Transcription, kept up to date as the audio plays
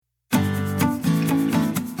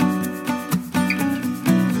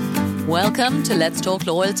Welcome to Let's Talk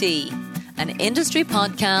Loyalty, an industry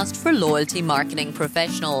podcast for loyalty marketing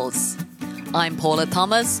professionals. I'm Paula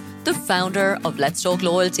Thomas, the founder of Let's Talk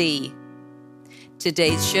Loyalty.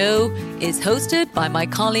 Today's show is hosted by my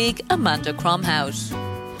colleague Amanda Kromhout,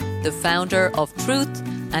 the founder of Truth,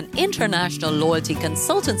 an international loyalty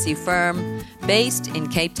consultancy firm based in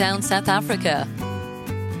Cape Town, South Africa.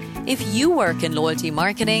 If you work in loyalty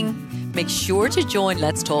marketing, make sure to join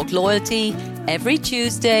Let's Talk Loyalty every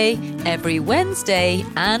Tuesday, every Wednesday,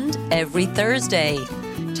 and every Thursday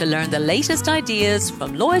to learn the latest ideas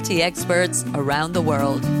from loyalty experts around the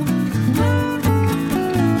world.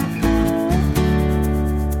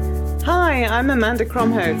 Hi, I'm Amanda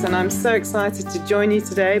Kromhout, and I'm so excited to join you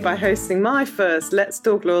today by hosting my first Let's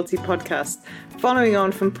Talk Loyalty podcast, following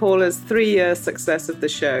on from Paula's 3-year success of the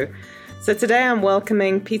show. So today I'm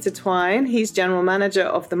welcoming Peter Twine. He's General Manager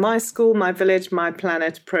of the My School, My Village, My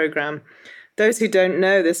Planet program. Those who don't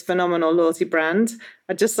know this phenomenal loyalty brand,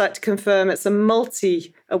 I'd just like to confirm it's a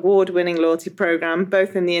multi-award-winning loyalty program,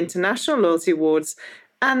 both in the International Loyalty Awards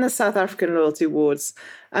and the South African Loyalty Awards.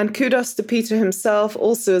 And kudos to Peter himself,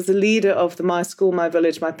 also as the leader of the My School, My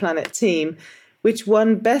Village, My Planet team, which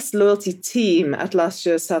won Best Loyalty Team at last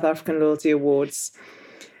year's South African Loyalty Awards.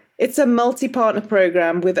 It's a multi-partner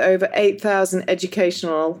program with over 8,000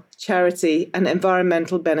 educational, charity and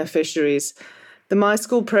environmental beneficiaries. The My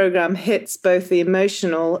School program hits both the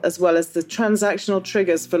emotional as well as the transactional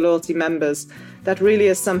triggers for loyalty members. That really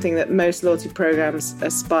is something that most loyalty programs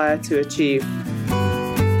aspire to achieve.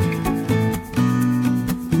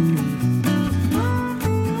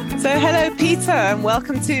 So hello, Peter, and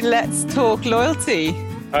welcome to Let's Talk Loyalty.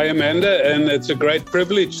 Hi, Amanda, and it's a great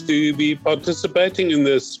privilege to be participating in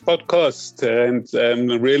this podcast, and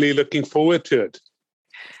I'm really looking forward to it.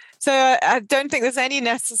 So I don't think there's any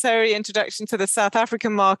necessary introduction to the South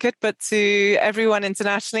African market, but to everyone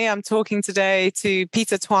internationally, I'm talking today to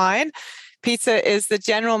Peter Twine. Peter is the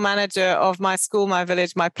General Manager of My School, My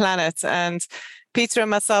Village, My Planet, and Peter and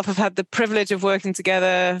myself have had the privilege of working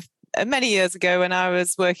together many years ago when I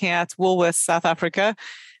was working at Woolworths, South Africa.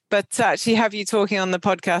 But to actually have you talking on the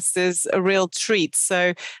podcast is a real treat.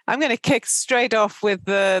 So I'm going to kick straight off with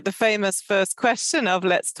the famous first question of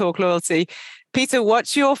Let's Talk Loyalty. Peter,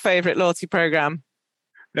 what's your favorite loyalty program?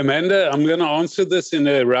 Amanda, I'm going to answer this in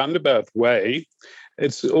a roundabout way.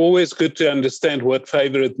 It's always good to understand what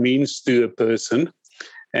favorite means to a person.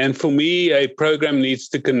 And for me, a program needs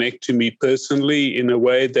to connect to me personally in a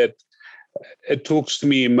way that it talks to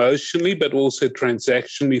me emotionally, but also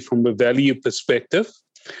transactionally from a value perspective.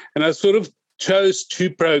 And I sort of chose two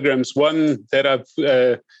programs, one that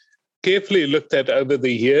I've carefully looked at over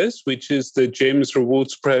the years, which is the GEMS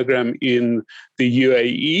Rewards program in the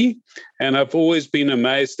UAE. And I've always been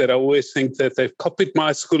amazed that I always think that they've copied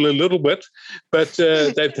My School a little bit, but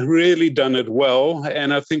they've really done it well.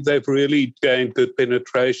 And I think they've really gained good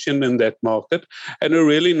penetration in that market and a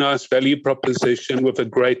really nice value proposition with a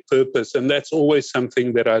great purpose. And that's always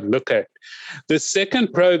something that I look at. The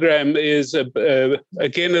second program is,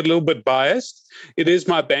 again, a little bit biased. It is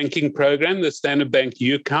my banking program, the Standard Bank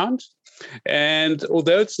U-Account. And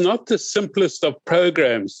although it's not the simplest of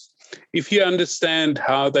programs, if you understand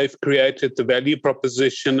how they've created the value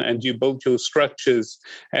proposition and you build your structures,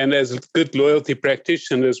 and as good loyalty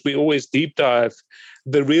practitioners, we always deep dive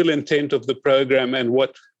the real intent of the program and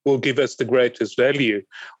what will give us the greatest value.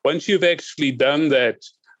 Once you've actually done that,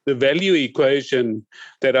 the value equation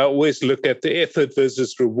that I always look at, the effort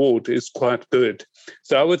versus reward, is quite good.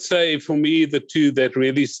 So I would say for me, the two that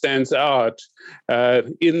really stands out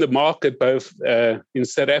in the market, both in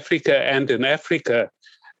South Africa and in Africa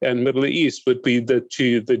and Middle East, would be the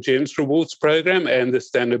two, the GEMS Rewards program and the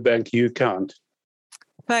Standard Bank U-Account.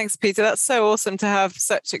 Thanks, Peter. That's so awesome to have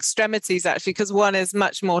such extremities, actually, because one is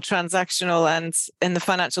much more transactional and in the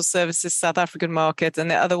financial services South African market. And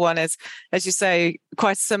the other one is, as you say,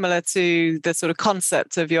 quite similar to the sort of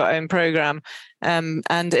concept of your own program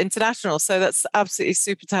and international. So that's absolutely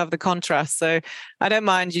super to have the contrast. So I don't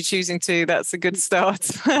mind you choosing to. That's a good start.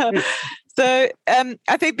 So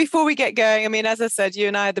I think before we get going, I mean, as I said, you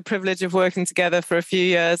and I had the privilege of working together for a few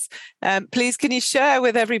years. Please, can you share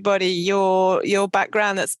with everybody your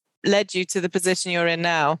background that's led you to the position you're in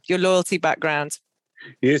now, your loyalty background?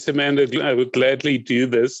 Yes, Amanda, I would gladly do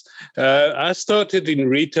this. I started in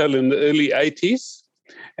retail in the early 80s,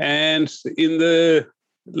 and in the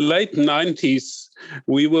late 90s,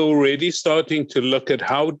 we were already starting to look at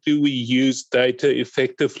how do we use data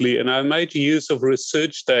effectively. And I made use of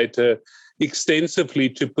research data extensively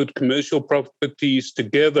to put commercial properties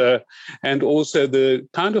together and also the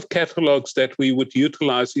kind of catalogs that we would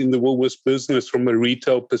utilize in the Woolworths business from a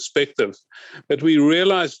retail perspective. But we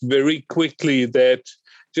realized very quickly that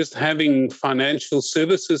just having financial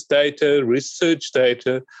services data, research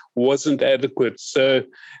data wasn't adequate. So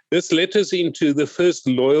this led us into the first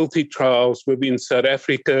loyalty trials within South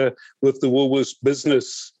Africa with the Woolworths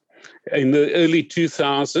business in the early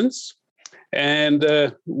 2000s.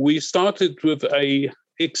 And we started with a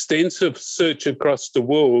extensive search across the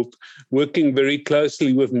world, working very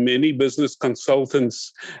closely with many business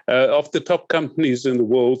consultants of the top companies in the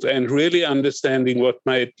world and really understanding what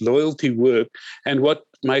made loyalty work and what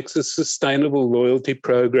makes a sustainable loyalty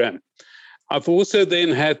program. I've also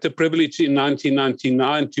then had the privilege in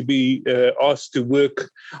 1999 to be asked to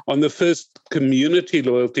work on the first community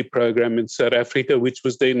loyalty program in South Africa, which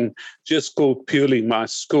was then just called purely My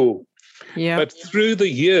School. Yeah. But through the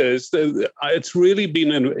years, it's really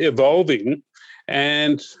been evolving,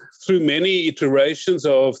 and through many iterations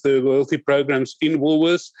of the loyalty programs in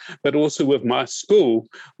Woolworths, but also with My School,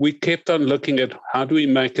 we kept on looking at how do we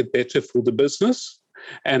make it better for the business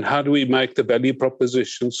and how do we make the value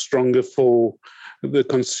proposition stronger for the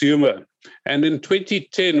consumer. And in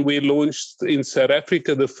 2010, we launched in South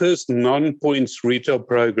Africa the first non-points retail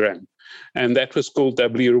program. And that was called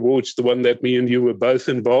W Rewards, the one that me and you were both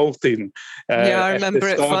involved in. I remember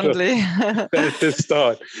it fondly. At the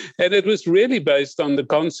start. And it was really based on the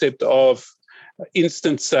concept of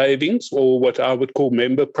instant savings, or what I would call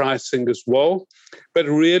member pricing as well, but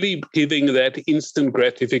really giving that instant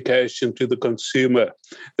gratification to the consumer,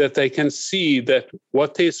 that they can see that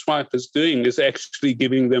what their swipe is doing is actually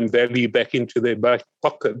giving them value back into their back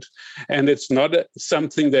pocket. And it's not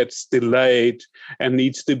something that's delayed and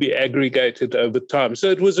needs to be aggregated over time. So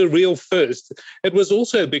it was a real first. It was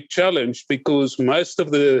also a big challenge because most of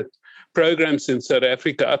the programs in South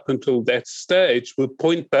Africa up until that stage were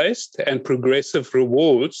point-based and progressive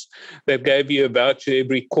rewards that gave you a voucher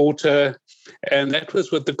every quarter. And that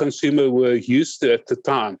was what the consumer were used to at the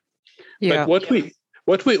time. Yeah. But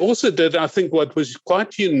what we also did, I think what was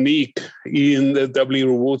quite unique in the W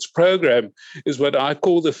Rewards program is what I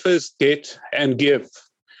call the first get and give.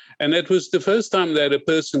 And it was the first time that a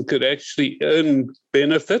person could actually earn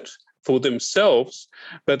benefit for themselves,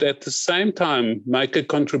 but at the same time make a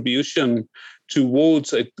contribution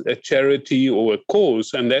towards a charity or a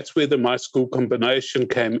cause. And that's where the My School combination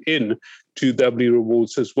came in to W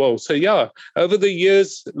Rewards as well. So yeah, over the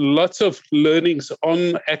years, lots of learnings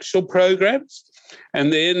on actual programs.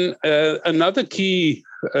 And then another key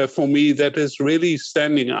for me that is really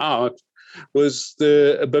standing out was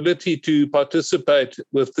the ability to participate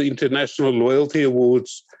with the International Loyalty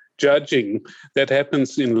Awards judging that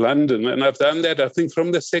happens in London. And I've done that, I think,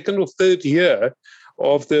 from the second or third year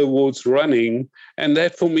of the awards running. And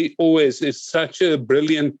that for me always is such a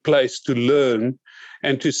brilliant place to learn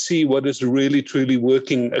and to see what is really, truly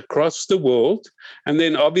working across the world. And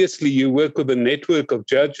then obviously you work with a network of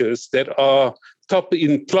judges that are top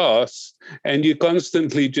in class, and you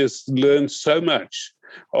constantly just learn so much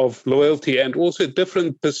of loyalty and also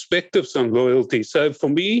different perspectives on loyalty. So for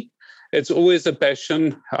me, it's always a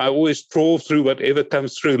passion. I always trawl through whatever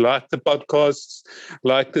comes through, like the podcasts,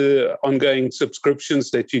 like the ongoing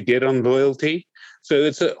subscriptions that you get on loyalty. So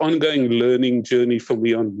it's an ongoing learning journey for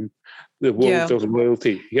me on the world of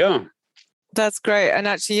loyalty. Yeah. That's great. And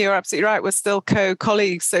actually, you're absolutely right. We're still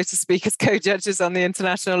co-colleagues, so to speak, as co-judges on the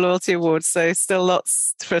International Loyalty Awards. So still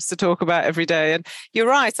lots for us to talk about every day. And you're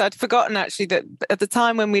right. I'd forgotten, actually, that at the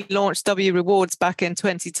time when we launched W Rewards back in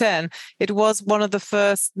 2010, it was one of the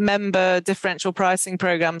first member differential pricing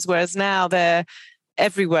programs, whereas now they're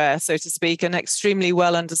everywhere, so to speak, and extremely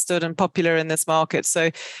well understood and popular in this market. So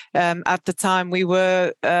at the time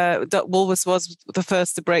Woolworths was the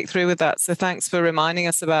first to break through with that. So thanks for reminding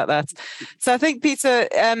us about that. So I think, Peter,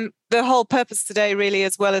 the whole purpose today really,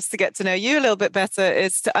 as well as to get to know you a little bit better,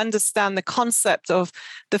 is to understand the concept of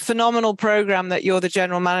the phenomenal program that you're the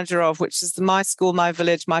general manager of, which is the My School, My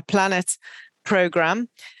Village, My Planet program.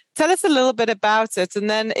 Tell us a little bit about it. And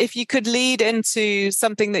then if you could lead into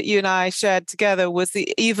something that you and I shared together, was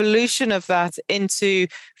the evolution of that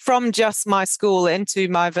from just My School into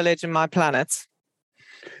My Village and My Planet.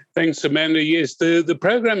 Thanks, Amanda. Yes, the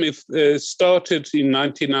program started in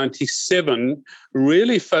 1997,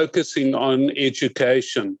 really focusing on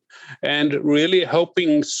education and really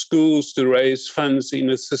helping schools to raise funds in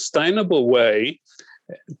a sustainable way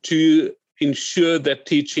to ensure that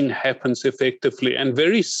teaching happens effectively. And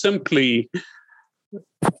very simply,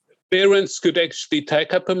 parents could actually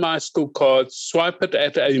take up a My School card, swipe it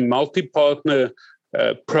at a multi-partner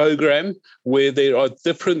program where there are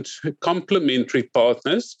different complementary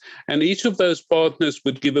partners, and each of those partners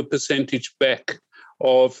would give a percentage back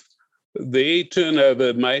of their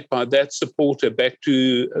turnover made by that supporter back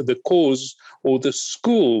to the cause or the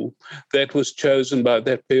school that was chosen by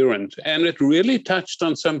that parent. And it really touched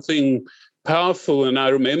on something powerful. And I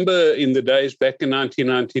remember in the days back in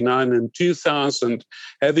 1999 and 2000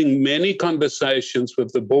 having many conversations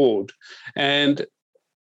with the board and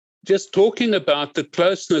just talking about the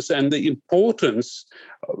closeness and the importance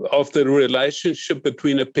of the relationship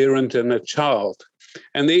between a parent and a child.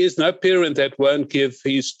 And there is no parent that won't give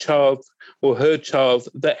his child or her child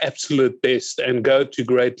the absolute best and go to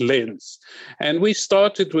great lengths. And we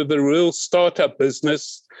started with a real startup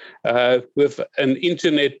business with an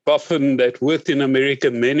internet boffin that worked in America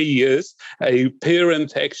many years, a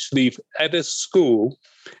parent actually at a school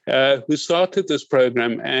who started this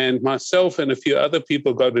program, and myself and a few other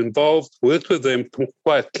people got involved, worked with them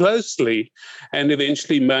quite closely, and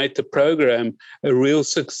eventually made the program a real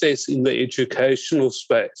success in the educational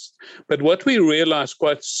space. But what we realized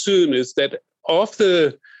quite soon is that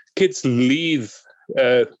after kids leave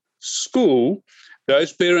school,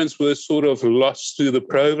 those parents were sort of lost to the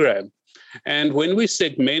program. And when we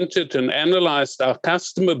segmented and analyzed our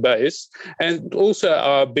customer base and also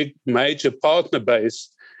our big major partner base,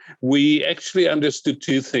 we actually understood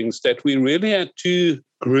two things, that we really had two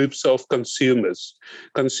groups of consumers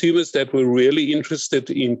that were really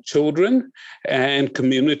interested in children and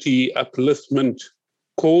community upliftment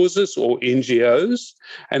causes or NGOs.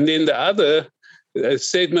 And then the other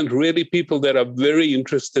segment, really people that are very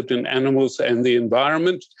interested in animals and the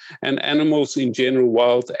environment and animals in general,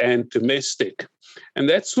 wild and domestic. And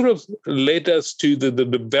that sort of led us to the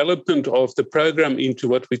development of the program into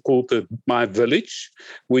what we call the My Village,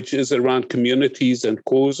 which is around communities and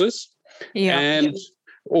causes. Yeah. And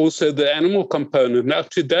also the animal component. Now,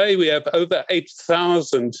 today we have over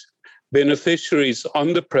 8,000 beneficiaries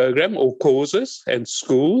on the program or causes and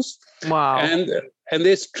schools. Wow. And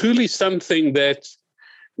there's truly something that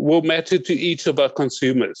will matter to each of our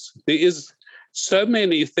consumers. There is so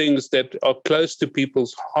many things that are close to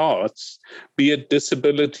people's hearts, be it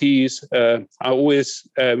disabilities. I always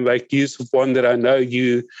make use of one that I know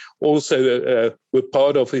you also were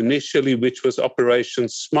part of initially, which was Operation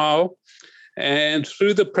Smile. And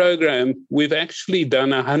through the program, we've actually done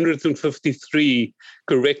 153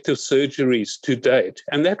 corrective surgeries to date.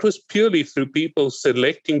 And that was purely through people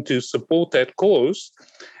selecting to support that cause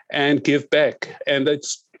and give back. And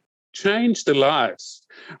it's changed the lives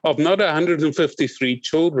of not 153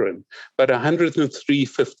 children, but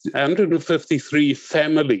 153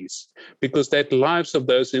 families, because that lives of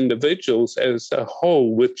those individuals as a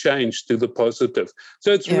whole were changed to the positive.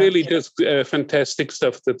 So it's really just fantastic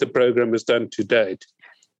stuff that the program has done to date.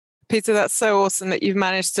 Peter, that's so awesome that you've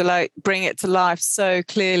managed to bring it to life so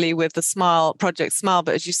clearly with the Smile, Project Smile.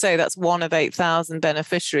 But as you say, that's one of 8,000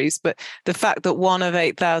 beneficiaries. But the fact that one of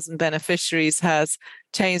 8,000 beneficiaries has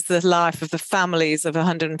changed the life of the families of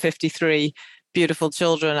 153 beautiful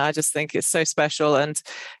children, I just think it's so special. And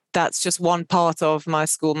that's just one part of My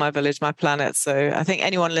School, My Village, My Planet. So I think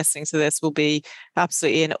anyone listening to this will be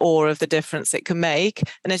absolutely in awe of the difference it can make.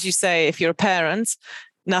 And as you say, if you're a parent,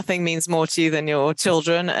 nothing means more to you than your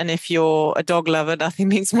children. And if you're a dog lover, nothing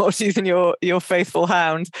means more to you than your faithful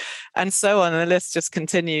hound, and so on. And the list just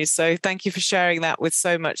continues. So thank you for sharing that with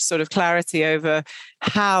so much sort of clarity over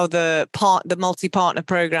how the multi-partner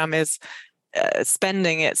program is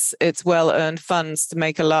spending its well-earned funds to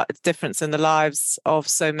make a lot of difference in the lives of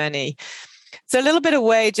so many. So a little bit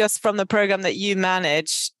away just from the program that you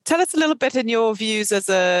manage, tell us a little bit in your views as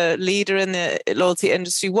a leader in the loyalty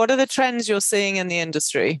industry. What are the trends you're seeing in the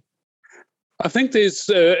industry? I think there's,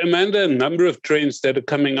 Amanda, a number of trends that are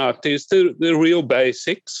coming out. There's the real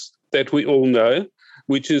basics that we all know,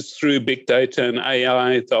 which is through big data and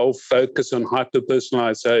AI, the whole focus on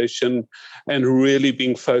hyper-personalization and really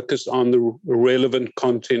being focused on the relevant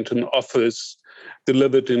content and offers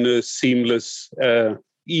delivered in a seamless,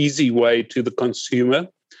 easy way to the consumer.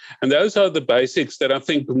 And those are the basics that I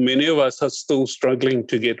think many of us are still struggling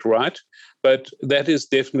to get right. But that is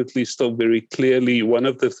definitely still very clearly one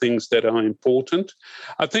of the things that are important.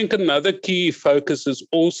 I think another key focus is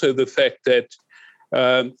also the fact that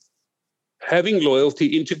having loyalty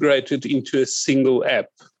integrated into a single app.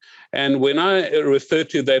 And when I refer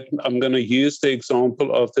to that, I'm going to use the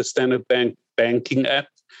example of the Standard Bank banking app.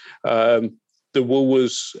 The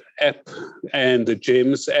Woolworths app and the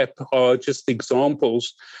GEMS app are just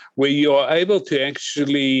examples where you are able to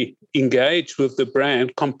actually engage with the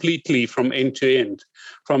brand completely from end to end,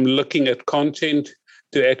 from looking at content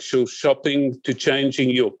to actual shopping to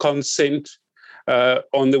changing your consent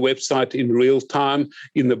on the website in real time,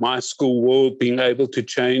 in the My School world, being able to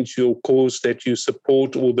change your cause that you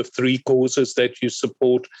support or the 3 causes that you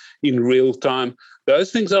support in real time.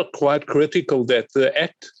 Those things are quite critical, that the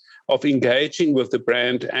act of engaging with the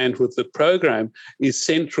brand and with the program is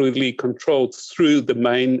centrally controlled through the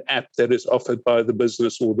main app that is offered by the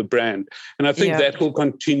business or the brand. And I think that will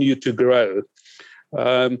continue to grow.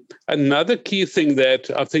 Another key thing that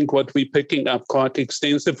I think what we're picking up quite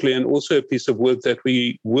extensively, and also a piece of work that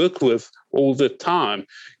we work with all the time,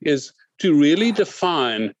 is to really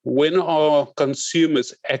define when are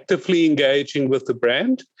consumers actively engaging with the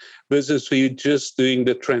brand versus we just doing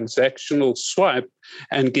the transactional swipe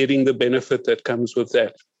and getting the benefit that comes with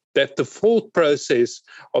that. That the thought process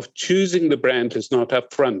of choosing the brand is not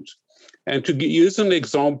upfront. And to use an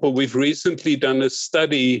example, we've recently done a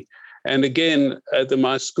study. And again, the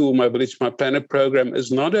My School, My Village, My Planet program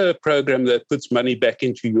is not a program that puts money back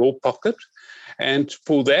into your pocket. And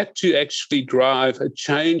for that to actually drive a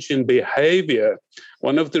change in behavior,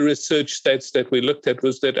 one of the research stats that we looked at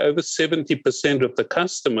was that over 70% of the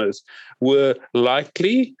customers were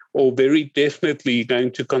likely or very definitely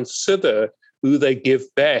going to consider who they give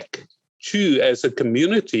back to as a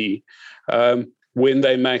community when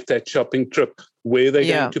they make that shopping trip, where they're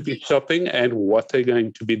going to be shopping and what they're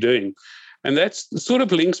going to be doing. And that sort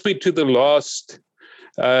of links me to the last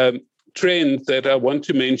trend that I want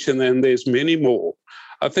to mention, and there's many more.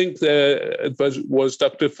 I think it was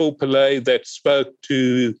Dr. Phil Pillay that spoke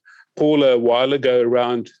to Paula a while ago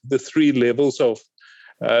around the 3 levels of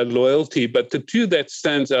loyalty. But the 2 that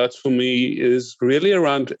stands out for me is really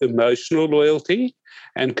around emotional loyalty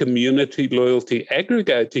and community loyalty,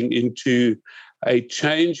 aggregating into a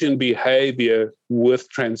change in behavior with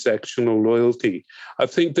transactional loyalty. I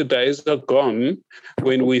think the days are gone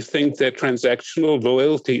when we think that transactional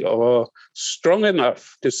loyalty are strong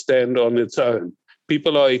enough to stand on its own.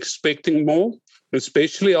 People are expecting more,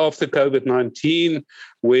 especially after COVID-19,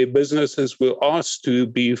 where businesses were asked to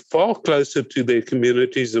be far closer to their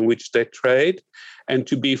communities in which they trade and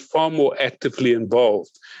to be far more actively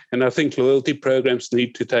involved. And I think loyalty programs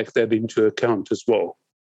need to take that into account as well.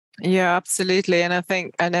 Yeah, absolutely. And I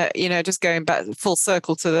think, just going back full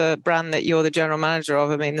circle to the brand that you're the general manager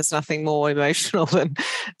of, I mean, there's nothing more emotional than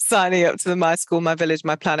signing up to the My School, My Village,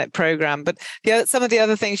 My Planet program. But some of the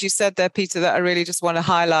other things you said there, Peter, that I really just want to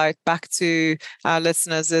highlight back to our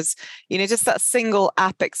listeners is, just that single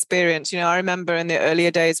app experience. I remember in the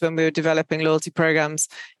earlier days when we were developing loyalty programs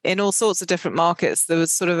in all sorts of different markets, there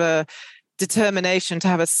was sort of a determination to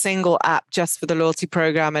have a single app just for the loyalty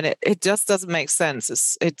program, and it just doesn't make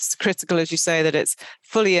sense. It's critical, as you say, that it's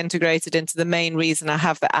fully integrated into the main reason I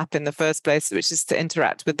have the app in the first place, which is to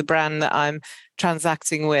interact with the brand that I'm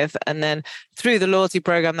transacting with, and then through the loyalty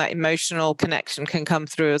program that emotional connection can come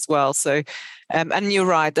through as well. So and you're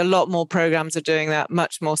right, a lot more programs are doing that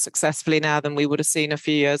much more successfully now than we would have seen a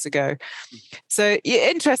few years ago. So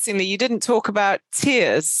interestingly, you didn't talk about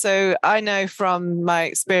tiers. So I know from my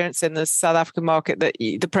experience in the South African market that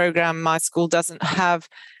the program My School doesn't have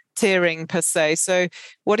tiering per se. So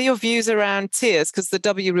what are your views around tiers? Because the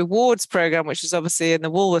W Rewards program, which is obviously in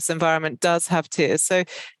the Woolworths environment, does have tiers. So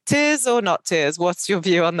tiers or not tiers? What's your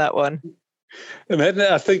view on that one?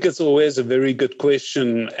 Amanda, I think it's always a very good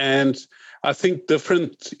question. And I think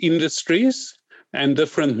different industries and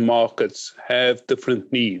different markets have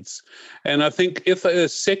different needs. And I think if a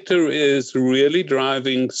sector is really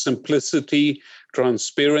driving simplicity,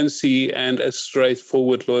 transparency, and a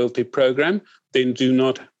straightforward loyalty program, then do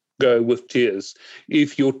not go with tiers.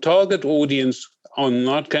 If your target audience are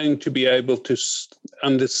not going to be able to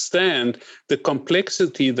understand the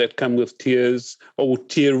complexity that comes with tiers or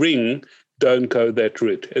tiering, don't go that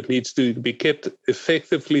route. It needs to be kept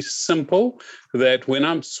effectively simple, that when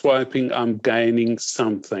I'm swiping, I'm gaining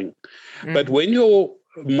something. But when your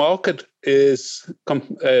market is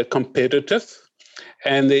competitive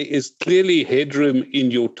and there is clearly headroom in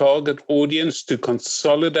your target audience to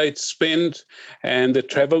consolidate spend, and the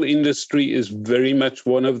travel industry is very much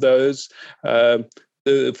one of those,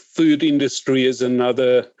 the food industry is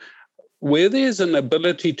another, where there's an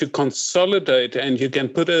ability to consolidate and you can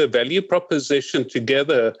put a value proposition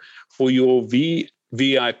together for your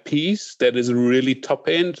VIPs that is really top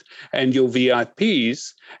end and your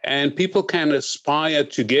VIPs, and people can aspire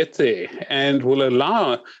to get there and will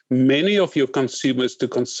allow many of your consumers to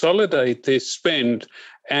consolidate their spend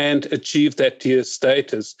and achieve that tier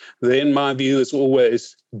status, then my view is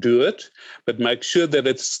always do it, but make sure that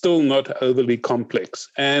it's still not overly complex.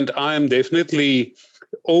 And I am definitely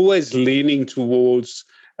always leaning towards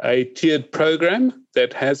a tiered program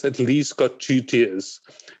that has at least got 2 tiers.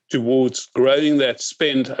 towards growing that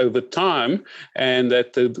spend over time, and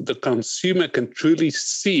that the consumer can truly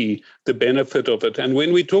see the benefit of it. And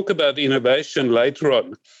when we talk about innovation later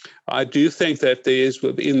on, I do think that there is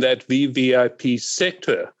within that VVIP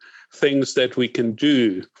sector things that we can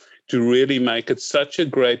do to really make it such a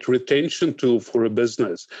great retention tool for a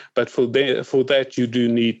business. But for that, you do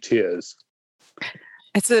need tiers.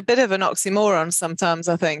 It's a bit of an oxymoron sometimes,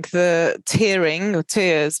 I think, the tiering or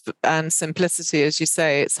tiers and simplicity, as you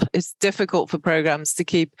say. It's difficult for programs to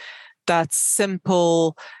keep that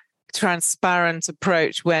simple, transparent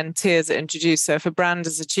approach when tiers are introduced. So if a brand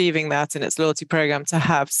is achieving that in its loyalty program, to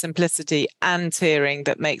have simplicity and tiering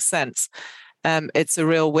that makes sense, it's a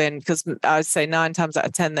real win, because I would say 9 times out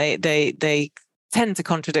of 10, they tend to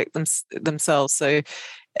contradict themselves. So,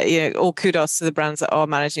 all kudos to the brands that are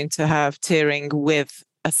managing to have tiering with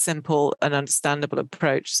a simple and understandable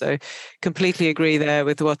approach. So completely agree there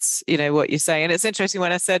with what you're saying. And it's interesting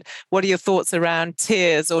when I said, what are your thoughts around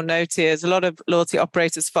tiers or no tiers? A lot of loyalty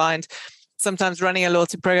operators find sometimes running a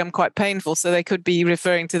loyalty program quite painful, so they could be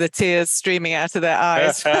referring to the tears streaming out of their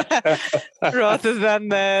eyes rather than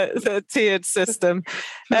the tiered system.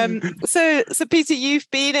 So Peter, you've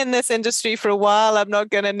been in this industry for a while. I'm not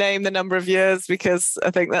going to name the number of years because I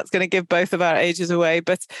think that's going to give both of our ages away.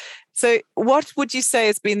 But so what would you say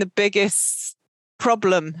has been the biggest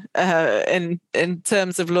problem in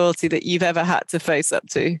terms of loyalty that you've ever had to face up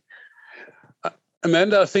to?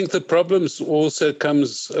 Amanda, I think the problems also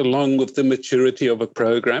comes along with the maturity of a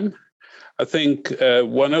program. I think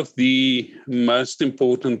one of the most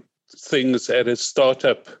important things at a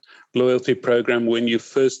startup loyalty program when you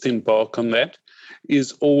first embark on that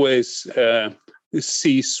is always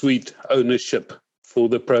C-suite ownership for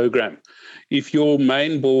the program. If your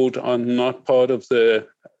main board are not part of the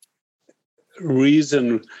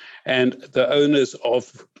reason and the owners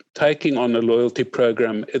of taking on a loyalty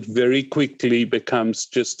program, it very quickly becomes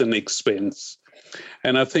just an expense.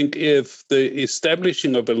 And I think if the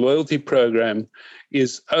establishing of a loyalty program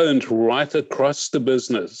is owned right across the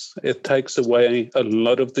business, it takes away a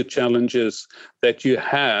lot of the challenges that you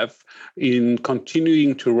have in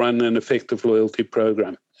continuing to run an effective loyalty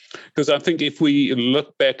program. Because I think if we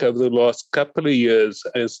look back over the last couple of years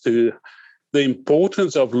as to the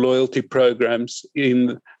importance of loyalty programs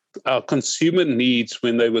in our consumer needs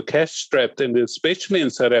when they were cash-strapped, and especially in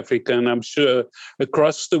South Africa, and I'm sure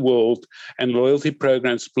across the world, and loyalty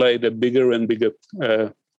programs played a bigger and bigger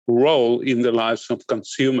role in the lives of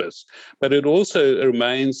consumers. But it also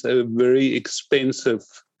remains a very expensive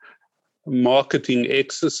marketing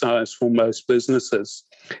exercise for most businesses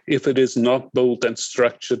if it is not built and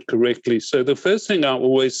structured correctly. So the first thing I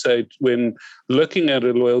always say when looking at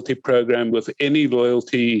a loyalty program with any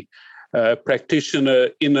loyalty practitioner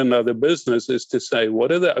in another business is to say,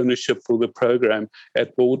 what are the ownership for the program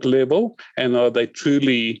at board level, and are they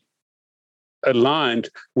truly aligned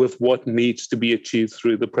with what needs to be achieved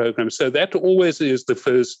through the program? So that always is the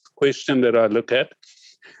first question that I look at.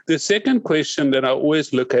 The second question that I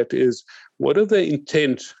always look at is, what are the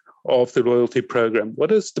intent of the loyalty program?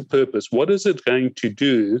 What is the purpose? What is it going to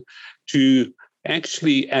do to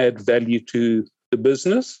actually add value to the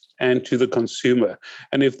business and to the consumer?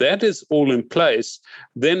 And if that is all in place,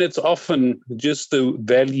 then it's often just the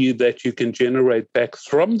value that you can generate back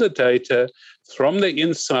from the data, from the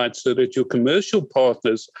insights, so that your commercial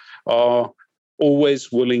partners are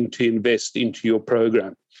always willing to invest into your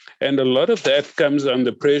program. And a lot of that comes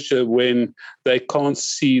under pressure when they can't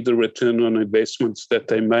see the return on investments that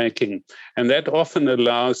they're making. And that often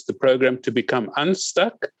allows the program to become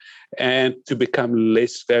unstuck and to become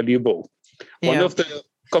less valuable. Yeah. One of the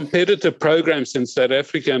competitive programs in South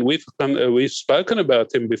Africa, and we've spoken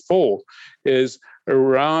about them before, is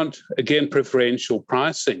around, again, preferential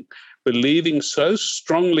pricing. Believing so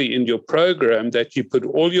strongly in your program that you put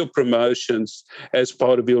all your promotions as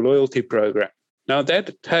part of your loyalty program. Now,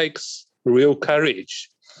 that takes real courage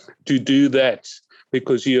to do that,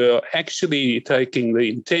 because you're actually taking the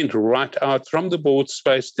intent right out from the board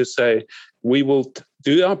space to say, we will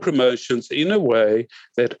do our promotions in a way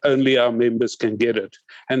that only our members can get it.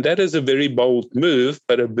 And that is a very bold move,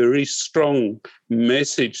 but a very strong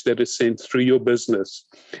message that is sent through your business.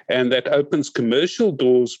 And that opens commercial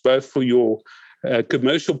doors, both for your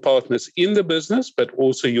commercial partners in the business, but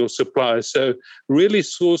also your suppliers. So really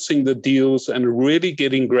sourcing the deals and really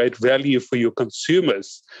getting great value for your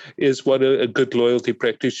consumers is what a good loyalty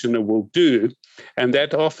practitioner will do. And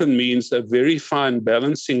that often means a very fine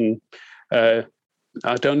balancing, I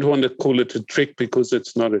don't want to call it a trick because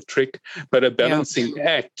it's not a trick, but a balancing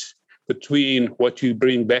act between what you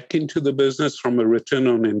bring back into the business from a return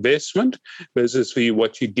on investment versus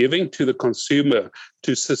what you're giving to the consumer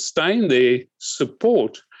to sustain their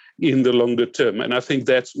support in the longer term. And I think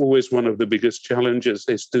that's always one of the biggest challenges,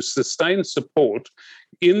 is to sustain support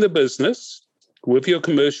in the business with your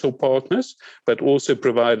commercial partners, but also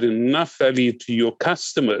provide enough value to your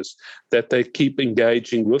customers that they keep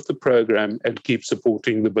engaging with the program and keep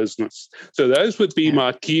supporting the business. So those would be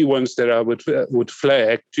my key ones that I would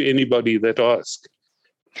flag to anybody that asks.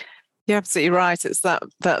 You're absolutely right. It's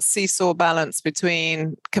that seesaw balance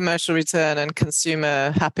between commercial return and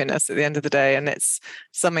consumer happiness at the end of the day. And it's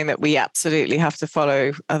something that we absolutely have to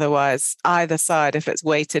follow. Otherwise, either side, if it's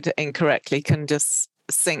weighted incorrectly, can just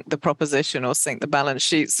sink the proposition or sink the balance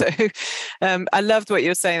sheet. So I loved what you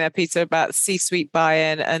were saying there, Peter, about C-suite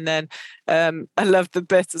buy-in. And then I loved the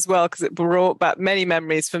bit as well, because it brought back many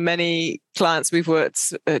memories for many clients we've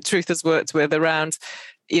worked, Truth has worked with, around,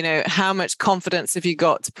 how much confidence have you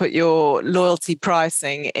got to put your loyalty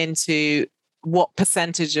pricing into what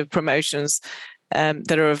percentage of promotions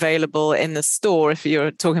that are available in the store, if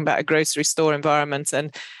you're talking about a grocery store environment.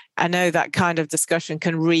 And I know that kind of discussion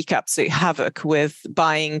can wreak absolute havoc with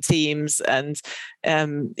buying teams and,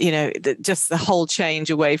 just the whole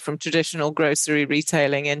change away from traditional grocery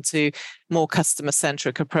retailing into more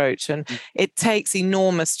customer-centric approach. And it takes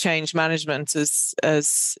enormous change management,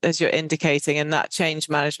 as you're indicating, and that change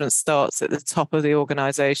management starts at the top of the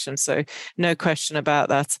organization. So no question about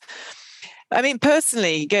that. I mean,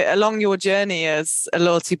 personally, along your journey as a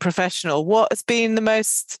loyalty professional, what has been the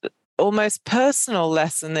most almost personal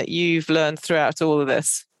lesson that you've learned throughout all of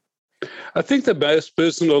this? I think the most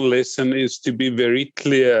personal lesson is to be very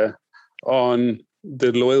clear on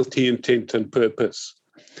the loyalty intent and purpose.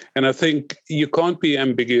 And I think you can't be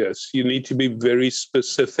ambiguous. You need to be very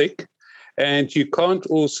specific. And you can't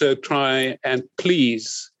also try and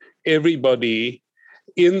please everybody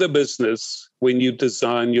in the business when you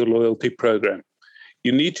design your loyalty program.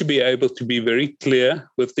 You need to be able to be very clear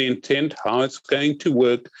with the intent, how it's going to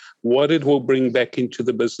work, what it will bring back into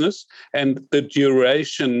the business, and the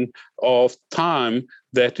duration of time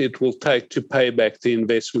that it will take to pay back the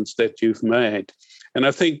investments that you've made. And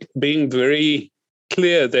I think being very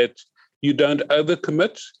clear that you don't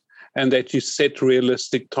overcommit and that you set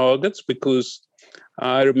realistic targets, because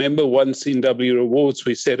I remember once in W Rewards,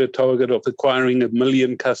 we set a target of acquiring 1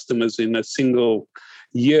 million customers in a single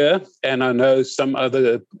year. And I know some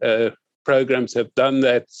other programs have done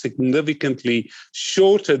that significantly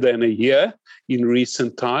shorter than a year in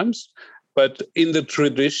recent times. But in the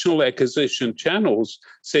traditional acquisition channels,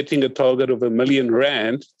 setting a target of 1 million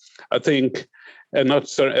rand, I think, 1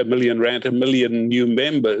 million rand, 1 million new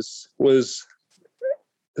members was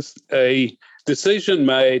a decision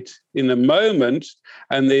made in a moment,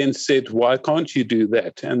 and then said, why can't you do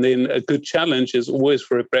that? And then a good challenge is always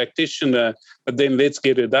for a practitioner, but then let's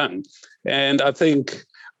get it done. And I think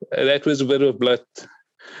that was a bit of blood,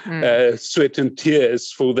 sweat and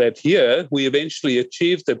tears for that year. We eventually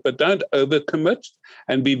achieved it, but don't overcommit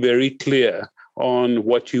and be very clear on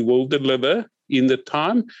what you will deliver in the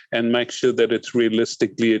time and make sure that it's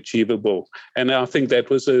realistically achievable. And I think that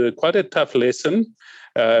was quite a tough lesson,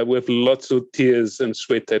 with lots of tears and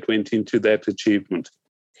sweat that went into that achievement.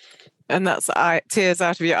 And that's tears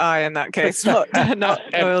out of your eye in that case, not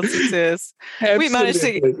loyalty tears.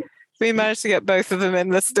 Absolutely. We managed to get both of them in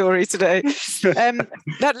the story today.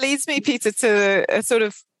 That leads me, Peter, to a sort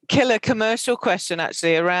of killer commercial question,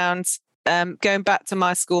 actually, around going back to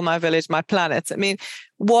My School, My Village, My Planet. I mean,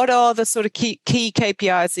 what are the sort of key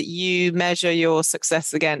KPIs that you measure your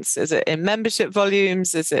success against? Is it in membership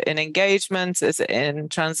volumes? Is it in engagement? Is it in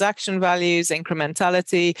transaction values,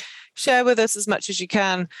 incrementality? Share with us as much as you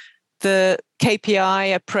can the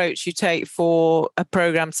KPI approach you take for a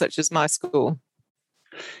program such as My School.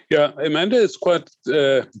 Yeah, Amanda, it's quite,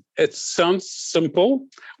 it sounds simple.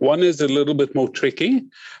 One is a little bit more tricky,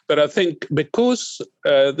 but I think because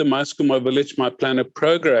the My School, My Village, My Planet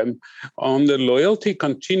program on the loyalty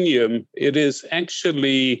continuum, it is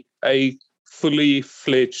actually a fully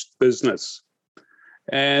fledged business.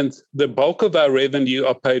 And the bulk of our revenue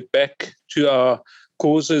are paid back to our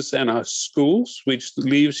causes and our schools, which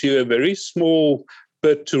leaves you a very small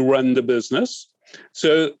bit to run the business.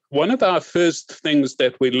 So one of our first things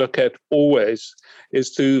that we look at always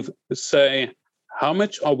is to say, how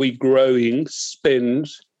much are we growing spend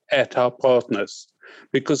at our partners?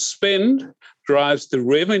 Because spend drives the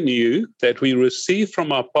revenue that we receive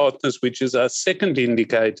from our partners, which is our second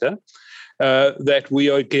indicator, that we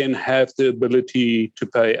again have the ability to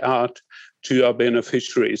pay out to our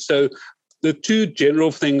beneficiaries. So the two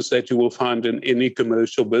general things that you will find in any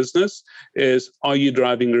commercial business is, are you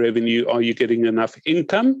driving revenue? Are you getting enough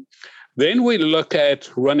income? Then we look at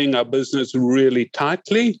running our business really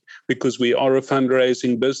tightly because we are a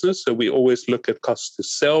fundraising business. So we always look at cost to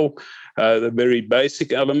sell, the very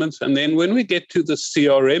basic elements. And then when we get to the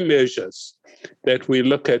CRM measures that we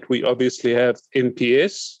look at, we obviously have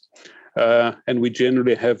NPS. And we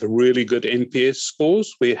generally have really good NPS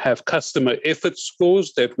scores. We have customer effort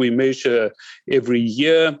scores that we measure every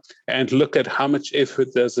year and look at how much effort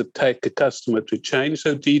does it take a customer to change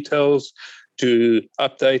their details, to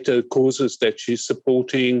update the causes that she's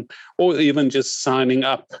supporting, or even just signing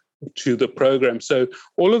up to the program. So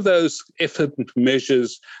all of those effort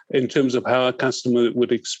measures in terms of how a customer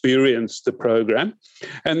would experience the program.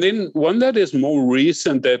 And then one that is more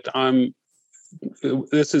recent that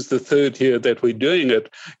this is the third year that we're doing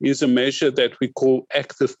it, is a measure that we call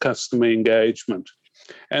active customer engagement.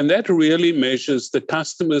 And that really measures the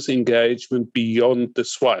customer's engagement beyond the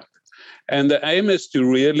swipe. And the aim is to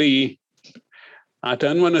really, I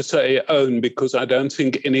don't want to say own, because I don't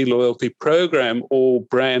think any loyalty program or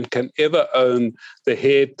brand can ever own the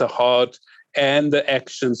head, the heart, and the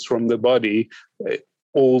actions from the body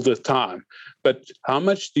all the time. But how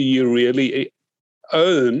much do you really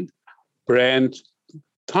own brand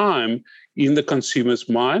time in the consumer's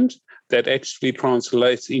mind that actually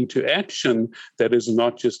translates into action that is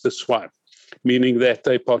not just a swipe, meaning that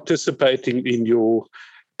they're participating in your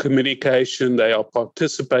communication, they are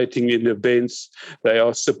participating in events, they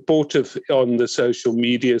are supportive on the social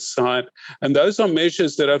media side. And those are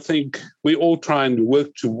measures that I think we all try and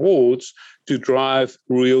work towards to drive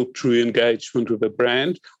real, true engagement with a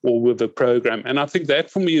brand or with a program. And I think that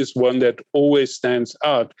for me is one that always stands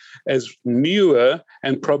out as newer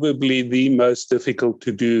and probably the most difficult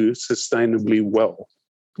to do sustainably well.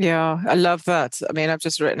 Yeah, I love that. I mean, I've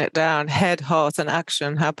just written it down: head, heart, and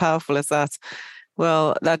action. How powerful is that?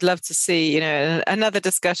 Well, I'd love to see, another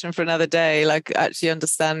discussion for another day, like actually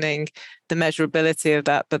understanding the measurability of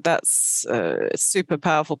that. But that's super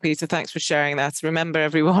powerful, Peter. Thanks for sharing that. Remember,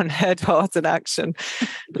 everyone, head, heart, and action.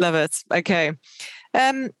 Love it. Okay.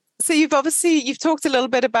 So you've talked a little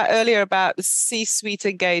bit earlier about the C-suite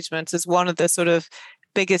engagement as one of the sort of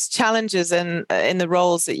biggest challenges in the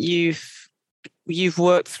roles that you've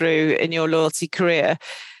worked through in your loyalty career.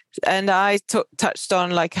 And I touched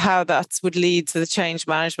on like how that would lead to the change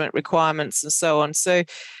management requirements and so on. So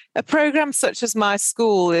a program such as My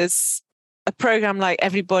School is a program like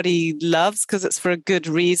everybody loves because it's for a good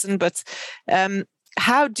reason. But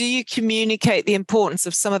how do you communicate the importance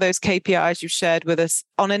of some of those KPIs you've shared with us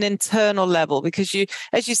on an internal level? Because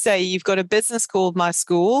as you say, you've got a business called My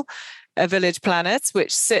School, a Village Planet,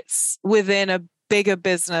 which sits within a bigger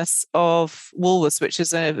business of Woolworths, which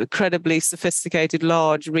is an incredibly sophisticated,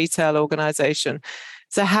 large retail organization.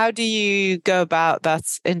 So how do you go about that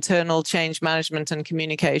internal change management and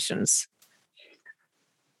communications?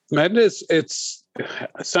 Madness,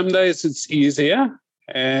 some days it's easier,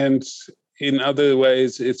 and in other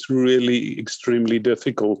ways it's really extremely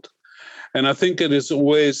difficult. And I think it is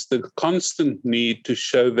always the constant need to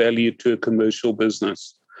show value to a commercial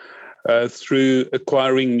business. Through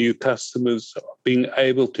acquiring new customers, being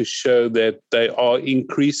able to show that they are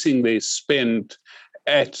increasing their spend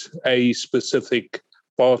at a specific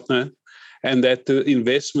partner, and that the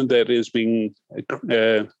investment that is being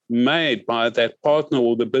made by that partner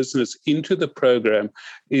or the business into the program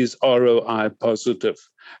is ROI positive.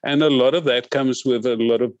 And a lot of that comes with a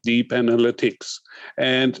lot of deep analytics.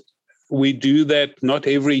 And we do that not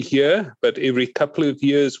every year, but every couple of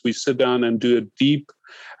years we sit down and do a deep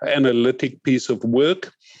analytic piece of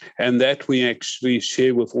work, and that we actually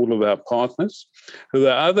share with all of our partners.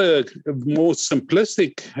 The other more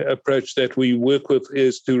simplistic approach that we work with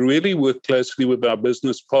is to really work closely with our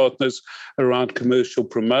business partners around commercial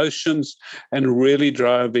promotions and really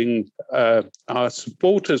driving our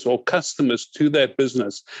supporters or customers to that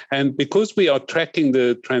business. And because we are tracking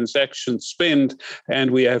the transaction spend and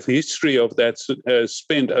we have history of that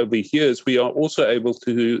spend over years, we are also able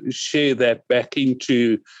to share that back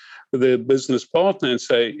into the business partner and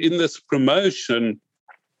say, in this promotion,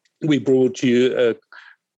 we brought you a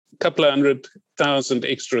couple of 100,000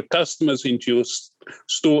 extra customers into your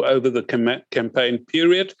store over the campaign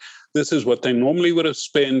period. This is what they normally would have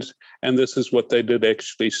spent, and this is what they did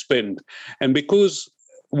actually spend. And because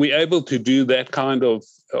we're able to do that kind of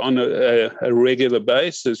on a regular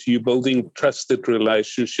basis, you're building trusted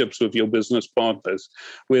relationships with your business partners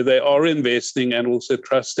where they are investing and also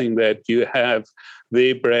trusting that you have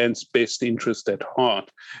their brand's best interest at heart.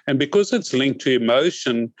 And because it's linked to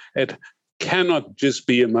emotion, it cannot just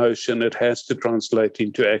be emotion. It has to translate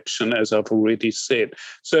into action, as I've already said.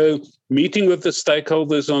 So meeting with the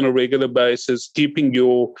stakeholders on a regular basis, keeping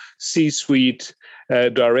your C-suite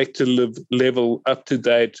director level up to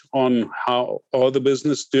date on how are the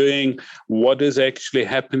business doing, what is actually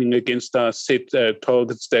happening against our set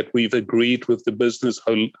targets that we've agreed with the business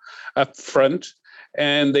up front,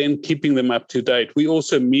 and then keeping them up to date. We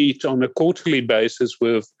also meet on a quarterly basis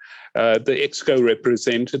with the ExCo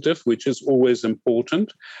representative, which is always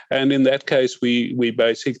important. And in that case, we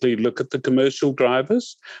basically look at the commercial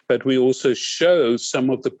drivers, but we also show some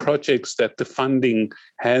of the projects that the funding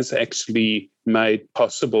has actually made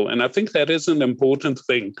possible. And I think that is an important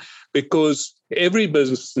thing, because every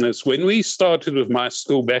business, when we started with my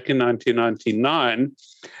school back in 1999,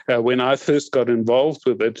 when I first got involved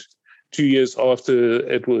with it, 2 years after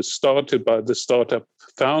it was started by the startup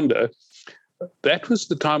founder, that was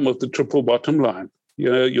the time of the triple bottom line.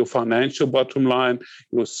 Your financial bottom line,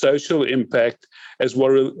 your social impact, as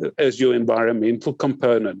well as your environmental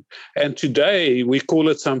component. And today we call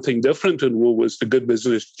it something different in Woolworths, the Good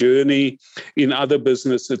Business Journey. In other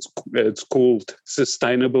business, it's called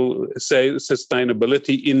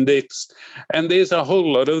Sustainability Index. And there's a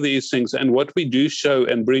whole lot of these things. And what we do show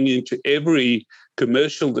and bring into every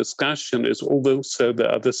commercial discussion is also the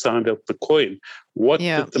other side of the coin. What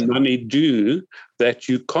did the money do that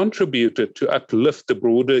you contributed to uplift the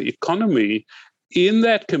broader economy in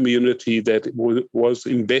that community that was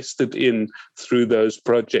invested in through those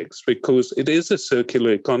projects? Because it is a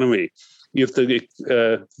circular economy. If the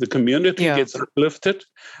community gets uplifted,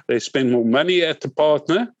 they spend more money at the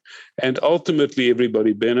partner, and ultimately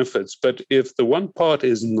everybody benefits. But if the one part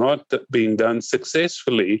is not being done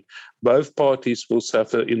successfully, both parties will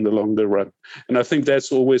suffer in the longer run. And I think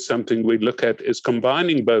that's always something we look at, is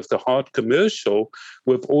combining both the hard commercial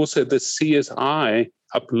with also the CSI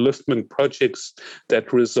upliftment projects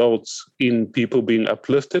that results in people being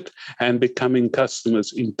uplifted and becoming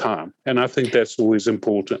customers in time. And I think that's always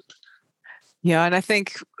important. Yeah, and I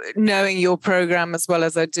think knowing your program as well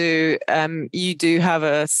as I do, you do have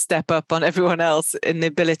a step up on everyone else in the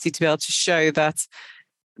ability to be able to show that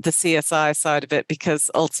the CSI side of it,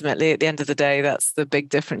 because ultimately at the end of the day, that's the big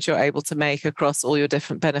difference you're able to make across all your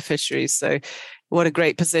different beneficiaries. So what a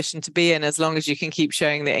great position to be in, as long as you can keep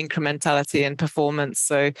showing the incrementality and performance.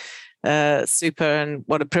 So super, and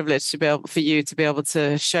what a privilege to be able for you to be able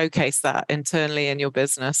to showcase that internally in your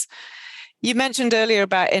business. You mentioned earlier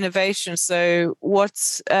about innovation. So what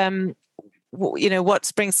springs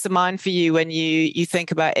to mind for you when you think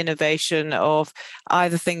about innovation, of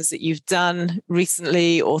either things that you've done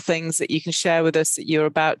recently or things that you can share with us that you're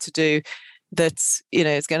about to do that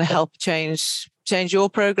is going to help change your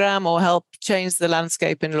program or help change the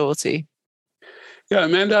landscape in loyalty? Yeah,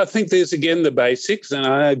 Amanda, I think there's again the basics, and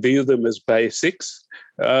I view them as basics.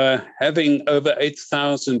 Having over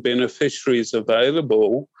 8,000 beneficiaries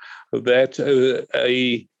available that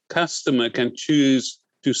a customer can choose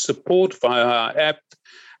to support via our app,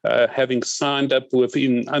 having signed up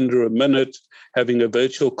within under a minute, having a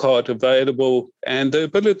virtual card available, and the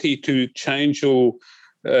ability to change your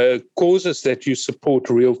causes that you support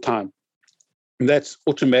real time. That's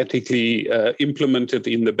automatically implemented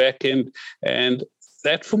in the back end. And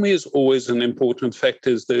that for me is always an important factor,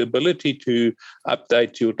 is the ability to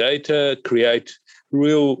update your data, create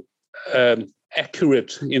real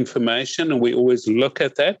accurate information, and we always look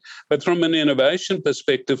at that. But from an innovation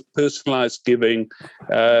perspective, personalized giving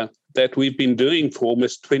that we've been doing for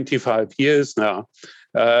almost 25 years now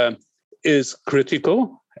is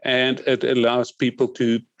critical, and it allows people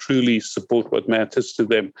to truly support what matters to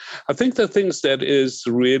them. I think the things that is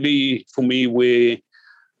really, for me, where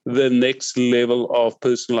the next level of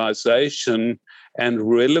personalization and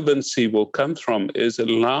relevancy will come from is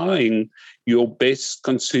allowing your best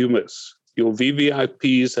consumers, your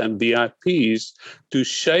VVIPs and VIPs, to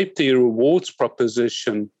shape their rewards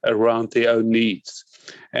proposition around their own needs.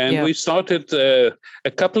 And we started a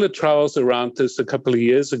couple of trials around this a couple of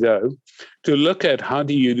years ago to look at how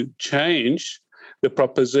do you change the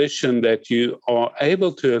proposition that you are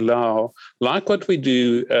able to allow, like what we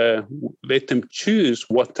do, let them choose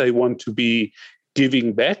what they want to be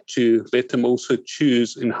giving back to, let them also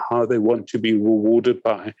choose in how they want to be rewarded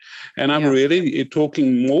by. And I'm really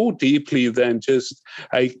talking more deeply than just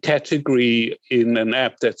a category in an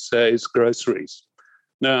app that says groceries.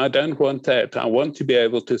 No, I don't want that. I want to be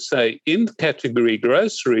able to say, in category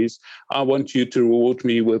groceries, I want you to reward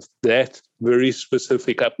me with that very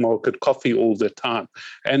specific upmarket coffee all the time.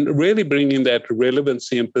 And really bringing that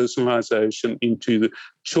relevancy and personalization into the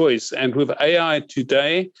choice. And with AI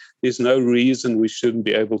today, there's no reason we shouldn't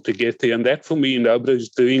be able to get there. And that, for me, nobody's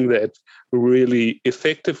doing that really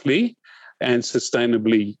effectively and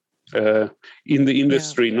sustainably in the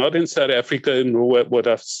industry, not in South Africa, nor what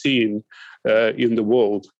I've seen in the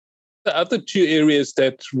world. The other two areas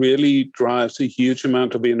that really drives a huge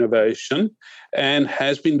amount of innovation and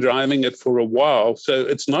has been driving it for a while. So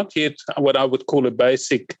it's not yet what I would call a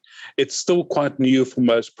basic. It's still quite new for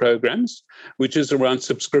most programs, which is around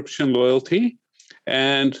subscription loyalty.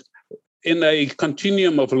 And in a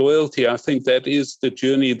continuum of loyalty, I think that is the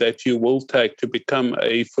journey that you will take to become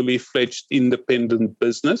a fully fledged independent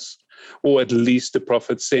business, or at least a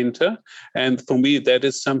profit center. And for me, that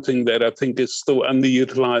is something that I think is still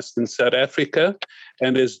underutilized in South Africa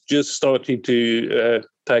and is just starting to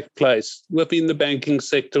take place within the banking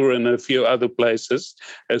sector and a few other places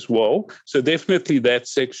as well. So definitely that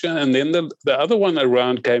section. And then the other one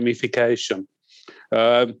around gamification.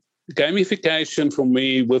 Gamification for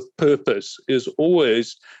me with purpose is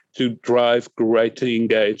always to drive greater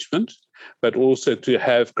engagement, but also to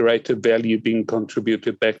have greater value being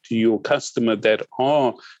contributed back to your customer that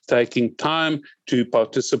are taking time to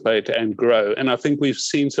participate and grow. And I think we've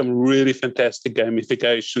seen some really fantastic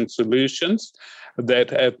gamification solutions that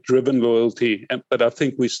have driven loyalty, but I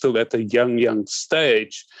think we're still at a young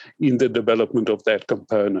stage in the development of that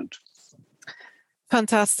component.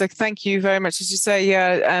 Fantastic. Thank you very much. As you say,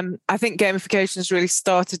 I think gamification has really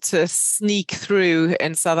started to sneak through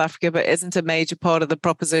in South Africa, but isn't a major part of the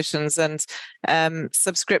propositions. And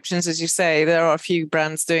subscriptions, as you say, there are a few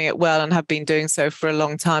brands doing it well and have been doing so for a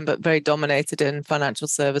long time, but very dominated in financial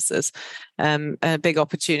services. A big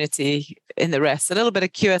opportunity in the rest. A little bit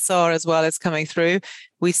of QSR as well is coming through.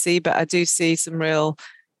 We see, but I do see some real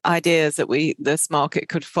ideas that this market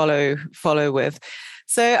could follow with.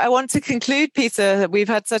 So I want to conclude, Peter, that we've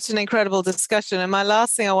had such an incredible discussion. And my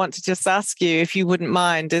last thing I want to just ask you, if you wouldn't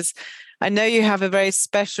mind, is I know you have a very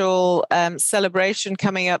special celebration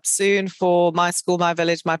coming up soon for My School, My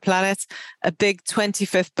Village, My Planet, a big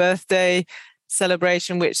 25th birthday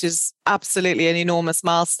celebration, which is absolutely an enormous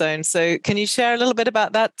milestone. So can you share a little bit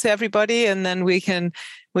about that to everybody? And then we can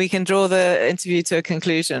draw the interview to a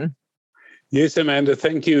conclusion. Yes, Amanda,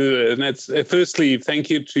 thank you. And that's firstly, thank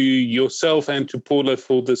you to yourself and to Paula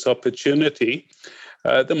for this opportunity.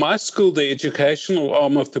 The My School, the educational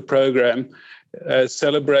arm of the program,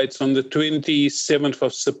 celebrates on the 27th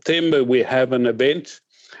of September. We have an event.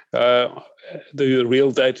 The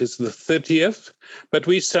real date is the 30th, but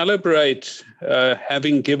we celebrate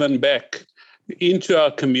having given back into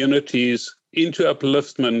our communities, into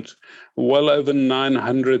upliftment, well over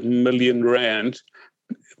 900 million rand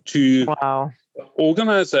to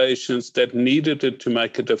organizations that needed it to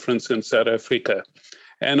make a difference in South Africa.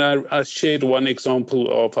 And I shared one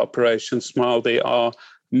example of Operation Smile. There are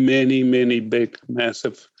many big,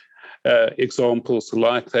 massive examples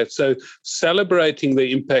like that. So celebrating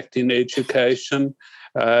the impact in education,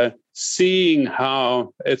 seeing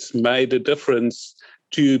how it's made a difference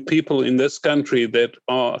to people in this country that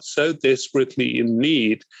are so desperately in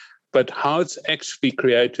need, but how it's actually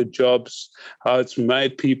created jobs, how it's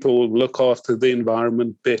made people look after the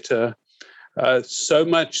environment better. So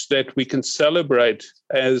much that we can celebrate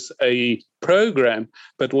as a program,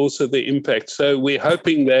 but also the impact. So we're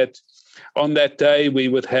hoping that on that day, we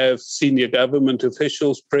would have senior government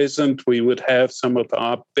officials present. We would have some of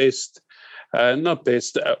our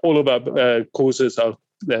all of our causes are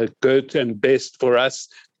good and best for us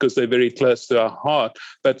because they're very close to our heart.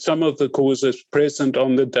 But some of the causes present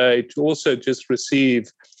on the day to also just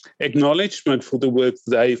receive acknowledgement for the work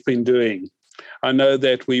they've been doing. I know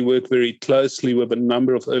that we work very closely with a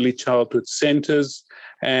number of early childhood centers,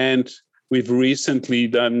 and we've recently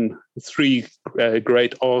done 3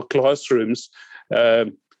 great art classrooms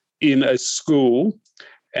in a school.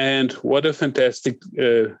 And what a fantastic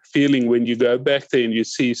feeling when you go back there and you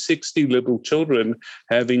see 60 little children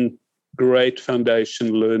having great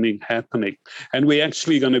foundation learning happening. And we're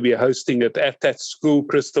actually going to be hosting it at that school,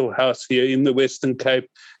 Crystal House, here in the Western Cape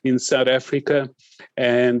in South Africa.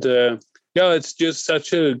 And it's just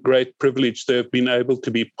such a great privilege to have been able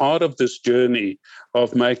to be part of this journey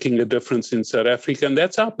of making a difference in South Africa. And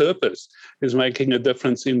that's our purpose, is making a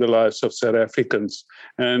difference in the lives of South Africans.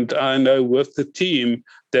 And I know with the team,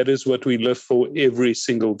 that is what we live for every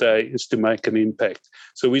single day, is to make an impact.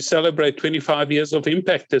 So we celebrate 25 years of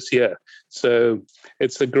impact this year. So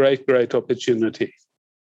it's a great opportunity.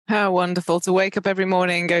 How wonderful to wake up every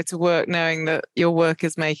morning and go to work knowing that your work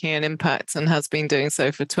is making an impact and has been doing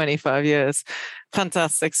so for 25 years.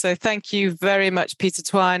 Fantastic. So thank you very much, Peter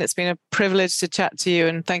Twine. It's been a privilege to chat to you,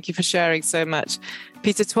 and thank you for sharing so much.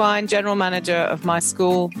 Peter Twine, General Manager of My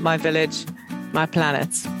School, My Village, My Planet.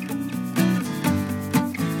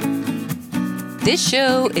 This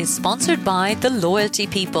show is sponsored by The Loyalty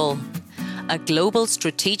People, a global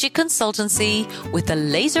strategic consultancy with a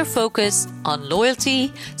laser focus on loyalty,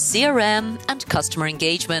 CRM, and customer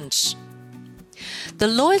engagement. The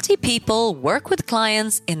Loyalty People work with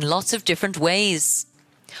clients in lots of different ways,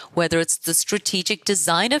 whether it's the strategic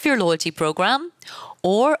design of your loyalty program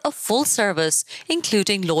or a full service,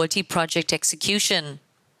 including loyalty project execution.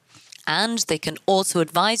 And they can also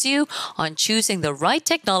advise you on choosing the right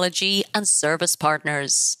technology and service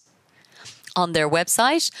partners. On their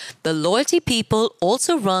website, The Loyalty People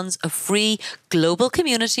also runs a free global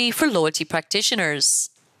community for loyalty practitioners.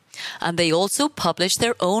 And they also publish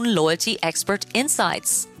their own loyalty expert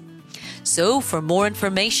insights. So for more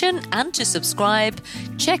information and to subscribe,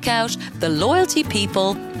 check out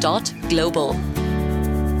theloyaltypeople.global.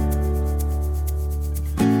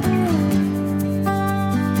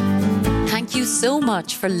 Thank you so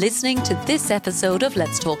much for listening to this episode of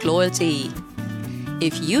Let's Talk Loyalty.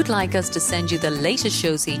 If you'd like us to send you the latest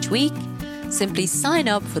shows each week, simply sign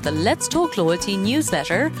up for the Let's Talk Loyalty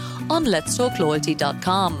newsletter on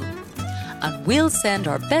letstalkloyalty.com, and we'll send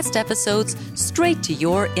our best episodes straight to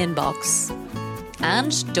your inbox.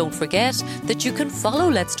 And don't forget that you can follow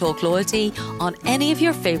Let's Talk Loyalty on any of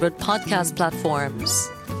your favorite podcast platforms.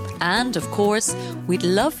 And of course, we'd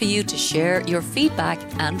love for you to share your feedback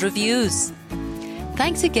and reviews.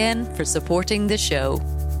 Thanks again for supporting the show.